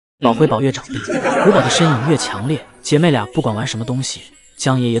宝辉宝越长大，福宝的身影越强烈，姐妹俩不管玩什么东西，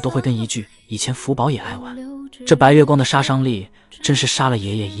江爷爷都会跟一句以前福宝也爱玩。这白月光的杀伤力真是杀了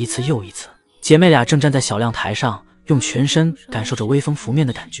爷爷一次又一次。姐妹俩正站在小亮台上，用全身感受着微风拂面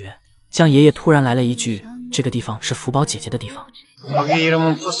的感觉。江爷爷突然来了一句：“这个地方是福宝姐姐的地方。”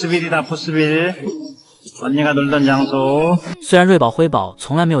虽然瑞宝辉宝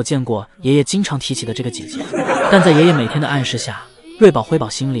从来没有见过爷爷经常提起的这个姐姐，但在爷爷每天的暗示下，瑞宝辉宝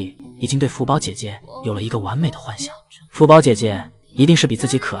心里已经对福宝姐姐有了一个完美的幻想。福宝姐姐一定是比自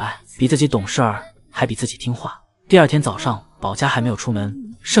己可爱，比自己懂事儿，还比自己听话。第二天早上，宝家还没有出门，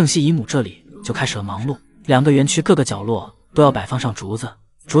圣西姨母这里就开始了忙碌。2个园区各个角落都要摆放上竹子，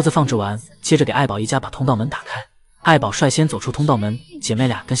竹子放置完，接着给爱宝一家把通道门打开。爱宝率先走出通道门，姐妹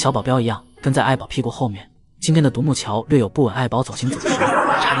俩跟小保镖一样跟在爱宝屁股后面。今天的独木桥略有不稳，爱宝走行走时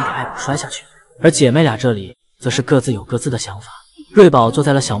差点给爱宝摔下去。而姐妹俩这里则是各自有各自的想法。瑞宝坐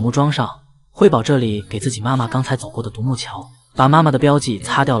在了小木桩上，辉宝这里给自己妈妈刚才走过的独木桥，把妈妈的标记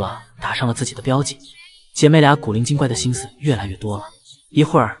擦掉了，打上了自己的标记。姐妹俩古灵精怪的心思越来越多了。一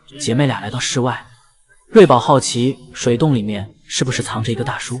会儿，姐妹俩来到室外，瑞宝好奇水洞里面是不是藏着一个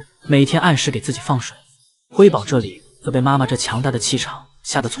大叔，每天按时给自己放水。辉宝这里则被妈妈这强大的气场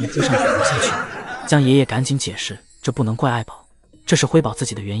吓得从树上滚了下去。江爷爷赶紧解释，这不能怪爱宝，这是辉宝自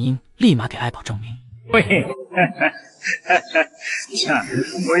己的原因，立马给爱宝证明。자,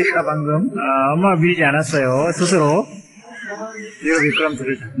 우리가 방금 엄마 밀지 않았어요. 스스로. 이거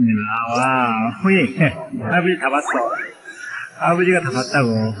미끄럼틀을 탔습니다. 와, 후이. 아버지 다 봤어. 아버지가 다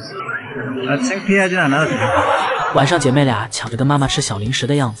봤다고. 창피하진 않아도 돼. 晚上姐妹俩抢着跟妈妈吃小零食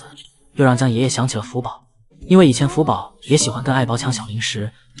的样子，又让江爷爷想起了福宝，因为以前福宝也喜欢跟爱宝抢小零食，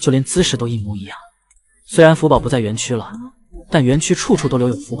就连姿势都一模一样。虽然福宝不在园区了，但园区处处都留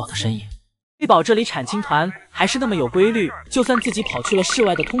有福宝的身影。瑞宝这里产青团还是那么有规律，就算自己跑去了室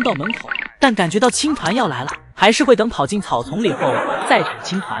外的通道门口，但感觉到青团要来了，还是会等跑进草丛里后再产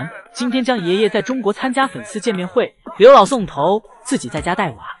青团。今天江爷爷在中国参加粉丝见面会，刘老送头，自己在家带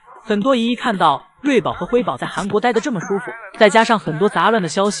娃。很多姨姨看到瑞宝和辉宝在韩国待得这么舒服，再加上很多杂乱的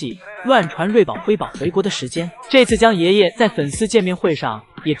消息乱传瑞宝辉宝回国的时间，这次江爷爷在粉丝见面会上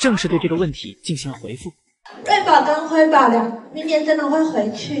也正式对这个问题进行了回复。瑞宝跟辉宝明年真的会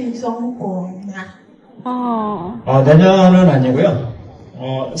回去中国吗？내년은 아니고요.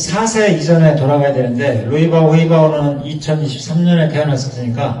 4세 이전에 돌아가야 되는데 루이바오 헤이바오는 2023년에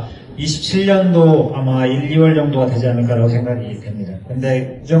태어났었으니까 27년도 아마 1, 2월 정도가 되지 않을까라고 생각이 됩니다.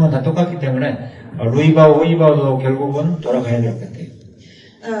 근데 규정은 다 똑같기 때문에 루이바오 헤이바오도 결국은 돌아가야 될 것 같아요.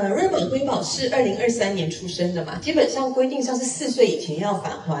 瑞宝辉宝是2023年出生的嘛，基本上规定上是4岁以前要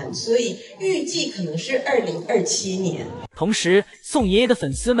返还，所以预计可能是2027年。同时，宋爷爷的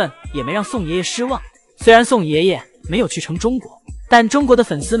粉丝们也没让宋爷爷失望。虽然宋爷爷没有去成中国，但中国的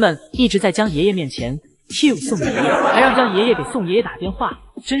粉丝们一直在江爷爷面前 cue 宋爷爷，还让江爷爷给宋爷爷打电话，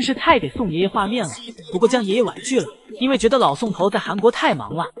真是太给宋爷爷画面了。不过江爷爷婉拒了，因为觉得老宋头在韩国太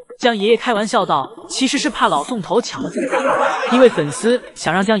忙了。江爷爷开玩笑道，其实是怕老宋头抢了自己的饭，因为粉丝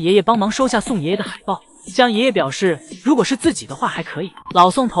想让江爷爷帮忙收下宋爷爷的海报。江爷爷表示，如果是自己的话还可以，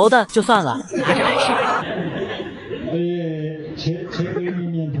老宋头的就算了，拿着还是。제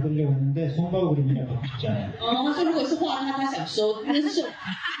그림이면 받으려고 했는데 송바 그림이라고 하셨잖아요. 他如果是画他想收，他是收。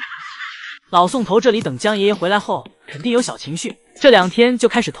老宋头这里等江爷爷回来后，肯定有小情绪。这2天就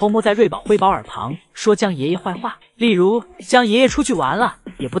开始偷摸在瑞宝辉宝耳旁说江爷爷坏话，例如江爷爷出去玩了，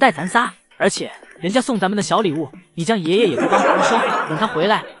也不带咱仨，而且人家送咱们的小礼物，你江爷爷也不帮咱们收，等他回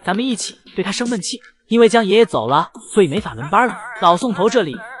来，咱们一起对他生闷气。因为江爷爷走了，所以没法轮班了。老宋头这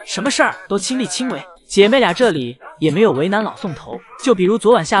里什么事儿都亲力亲为，姐妹俩这里也没有为难老宋头。就比如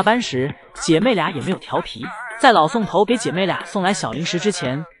昨晚下班时，姐妹俩也没有调皮，在老宋头给姐妹俩送来小零食之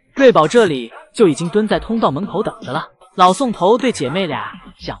前，瑞宝这里就已经蹲在通道门口等着了。老宋头对姐妹俩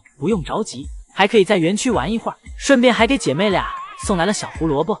讲，不用着急，还可以在园区玩一会儿，顺便还给姐妹俩送来了小胡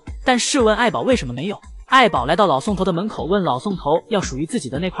萝卜。但试问爱宝为什么没有？爱宝来到老宋头的门口，问老宋头要属于自己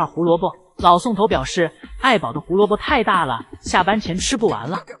的那块胡萝卜。老宋头表示，爱宝的胡萝卜太大了，下班前吃不完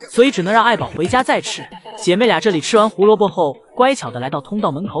了，所以只能让爱宝回家再吃。姐妹俩这里吃完胡萝卜后，乖巧的来到通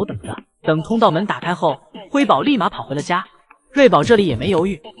道门口等着。等通道门打开后，辉宝立马跑回了家，瑞宝这里也没犹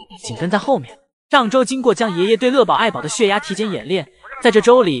豫，紧跟在后面。上周经过江爷爷对乐宝、爱宝的血压体检演练，在这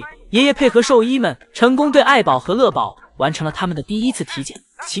周里，爷爷配合兽医们，成功对爱宝和乐宝完成了他们的第1次体检。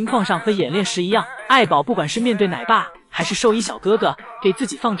情况上和演练时一样，爱宝不管是面对奶爸还是兽医小哥哥给自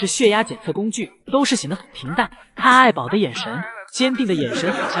己放置血压检测工具，都是显得很平淡。看爱宝的眼神，坚定的眼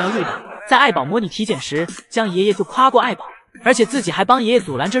神好像要遇到。在爱宝模拟体检时，江爷爷就夸过爱宝，而且自己还帮爷爷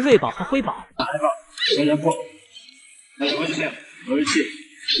阻拦着瑞宝和辉宝。爱宝，我先过，来，我就这样，옳지。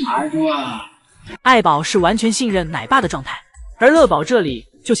 爱宝是完全信任奶爸的状态，而乐宝这里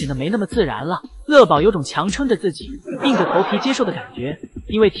就显得没那么自然了。乐宝有种强撑着自己，硬着头皮接受的感觉。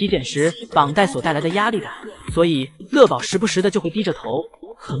因为体检时绑带所带来的压力感，所以乐宝时不时的就会低着头，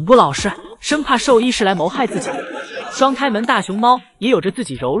很不老实，生怕兽医是来谋害自己。双开门大熊猫也有着自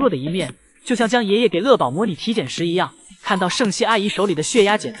己柔弱的一面，就像江爷爷给乐宝模拟体检时一样，看到圣熙阿姨手里的血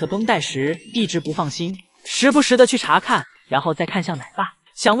压检测绷带时一直不放心，时不时的去查看，然后再看向奶爸，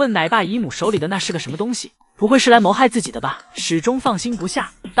想问奶爸姨母手里的那是个什么东西，不会是来谋害自己的吧？始终放心不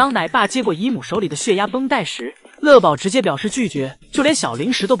下。当奶爸接过姨母手里的血压绷带时，乐宝直接表示拒绝，就连小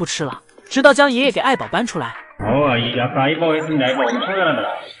零食都不吃了，直到将爷爷给爱宝搬出来。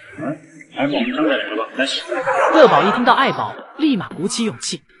乐宝一听到爱宝，立马鼓起勇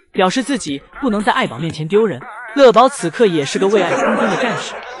气，表示自己不能在爱宝面前丢人。乐宝此刻也是个为爱冲锋的战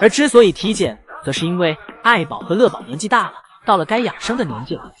士，而之所以体检，则是因为爱宝和乐宝年纪大了，到了该养生的年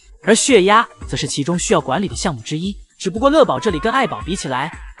纪了，而血压则是其中需要管理的项目之一。只不过乐宝这里跟爱宝比起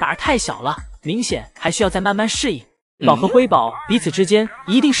来，胆儿太小了，明显还需要再慢慢适应。宝和辉宝彼此之间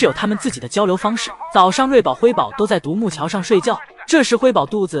一定是有他们自己的交流方式。早上瑞宝、辉宝都在独木桥上睡觉，这时辉宝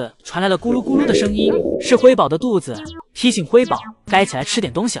肚子传来了咕噜咕噜的声音，是辉宝的肚子提醒辉宝该起来吃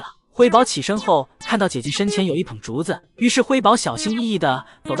点东西了。辉宝起身后看到姐姐身前有一捧竹子，于是辉宝小心翼翼地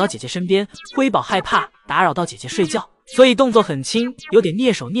走到姐姐身边。辉宝害怕打扰到姐姐睡觉，所以动作很轻，有点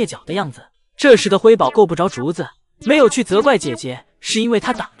蹑手蹑脚的样子。这时的辉宝够不着竹子，没有去责怪姐姐是因为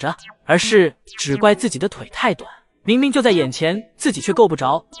她挡着，而是只怪自己的腿太短，明明就在眼前，自己却够不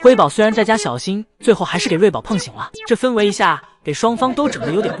着。辉宝虽然在家小心，最后还是给瑞宝碰醒了。这氛围一下给双方都整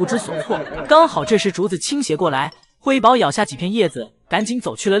得有点不知所措。刚好这时竹子倾斜过来，辉宝咬下几片叶子，赶紧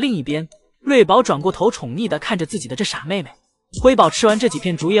走去了另一边。瑞宝转过头宠溺地看着自己的这傻妹妹。辉宝吃完这几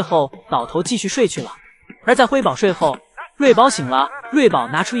片竹叶后，倒头继续睡去了。而在辉宝睡后，瑞宝醒了，瑞宝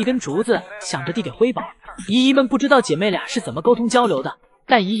拿出一根竹子，想着递给辉宝。姨姨们不知道姐妹俩是怎么沟通交流的，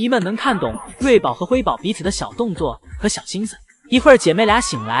但姨姨们能看懂瑞宝和辉宝彼此的小动作和小心思。一会儿姐妹俩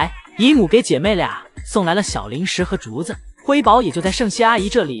醒来，姨母给姐妹俩送来了小零食和竹子，辉宝也就在圣熙阿姨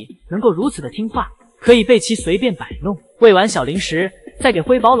这里能够如此的听话，可以被其随便摆弄。喂完小零食，再给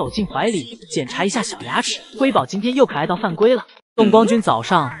辉宝搂进怀里检查一下小牙齿。辉宝今天又可爱到犯规了。动光君早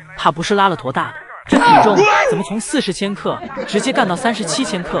上怕不是拉了坨大的，这体重怎么从40千克直接干到37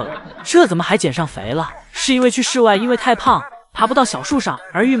千克了？这怎么还减上肥了？是因为去室外因为太胖爬不到小树上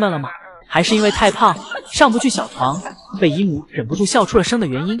而郁闷了吗？还是因为太胖上不去小床被姨母忍不住笑出了声的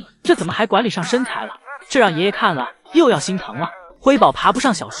原因？这怎么还管理上身材了？这让爷爷看了又要心疼了。辉宝爬不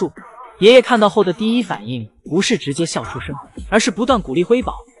上小树，爷爷看到后的第一反应不是直接笑出声，而是不断鼓励辉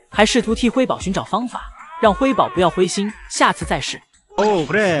宝，还试图替辉宝寻找方法，让辉宝不要灰心，下次再试。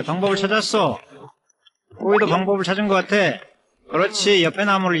그래 방법을 찾았어. 거기도 방법을 찾은 것 같아. 그렇지, 옆에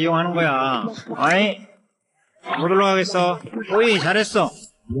나무를 이용하는 거야. 아이, 못 올라가겠어. 오이, 잘했어.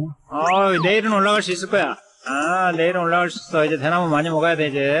 내일은 올라갈 수 있을 거야. 내일은 올라갈 수 있어. 이제 대나무 많이 먹어야 돼,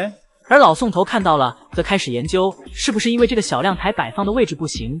 이제. 而老宋头看到了，则开始研究，是不是因为这个小亮台摆放的位置不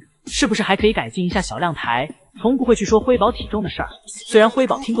行，是不是还可以改进一下小亮台。从不会去说辉宝体重的事儿，虽然辉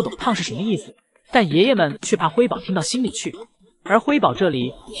宝听不懂胖是什么意思，但爷爷们却怕辉宝听到心里去。而辉宝这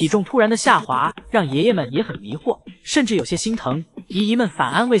里体重突然的下滑，让爷爷们也很迷惑，甚至有些心疼。姨姨们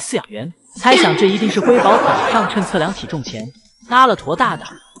反安慰饲养员，猜想这一定是辉宝早上趁测量体重前拉了坨大的，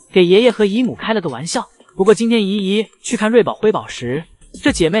给爷爷和姨母开了个玩笑。不过今天姨姨去看瑞宝、辉宝时，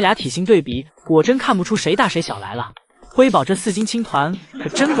这姐妹俩体型对比，果真看不出谁大谁小来了。辉宝这4斤青团可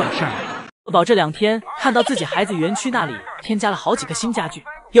真管事儿。乐宝这2天看到自己孩子园区那里添加了好几个新家具，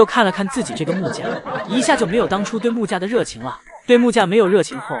又看了看自己这个木架，一下就没有当初对木架的热情了。对木架没有热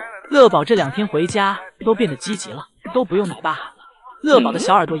情后，乐宝这2天回家都变得积极了，都不用奶爸喊了。乐宝的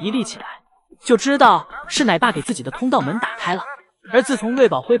小耳朵一立起来，就知道是奶爸给自己的通道门打开了。而自从瑞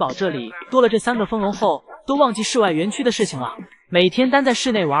宝、辉宝这里多了这3个丰容后，都忘记室外园区的事情了，每天单在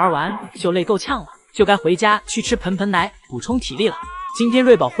室内玩就累够呛了，就该回家去吃盆盆奶补充体力了。今天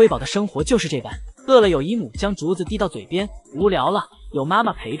瑞宝、辉宝的生活就是这般，饿了有姨母将竹子递到嘴边，无聊了有妈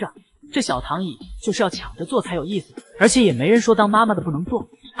妈陪着。这小躺椅就是要抢着坐才有意思，而且也没人说当妈妈的不能坐。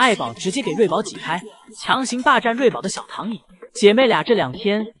爱宝直接给瑞宝挤开，强行霸占瑞宝的小躺椅。姐妹俩这2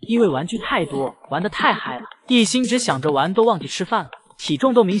天因为玩具太多，玩得太嗨了，一心只想着玩，都忘记吃饭了，体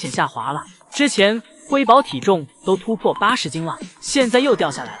重都明显下滑了。之前辉宝体重都突破80斤了，现在又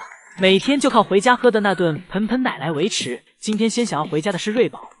掉下来了，每天就靠回家喝的那顿盆盆奶来维持。今天先想要回家的是瑞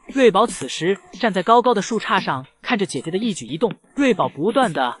宝，瑞宝此时站在高高的树杈上，看着姐姐的一举一动。瑞宝不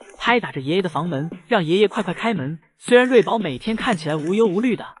断的拍打着爷爷的房门，让爷爷快快开门。虽然瑞宝每天看起来无忧无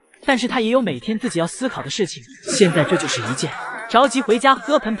虑的，但是他也有每天自己要思考的事情。现在这就是一件着急回家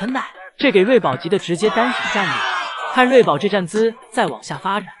喝盆盆奶，这给瑞宝急得直接单腿站立了。看瑞宝这站姿再往下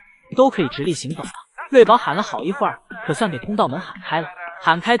发展，都可以直立行走了。瑞宝喊了好一会儿，可算给通道门喊开了。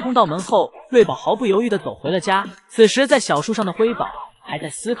喊开通道门后，瑞宝毫不犹豫地走回了家。此时在小树上的辉宝还在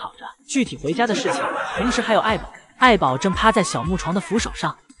思考着具体回家的事情，同时还有爱宝。爱宝正趴在小木床的扶手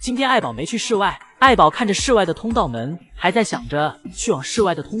上。今天爱宝没去室外，爱宝看着室外的通道门，还在想着去往室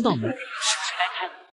外的通道门。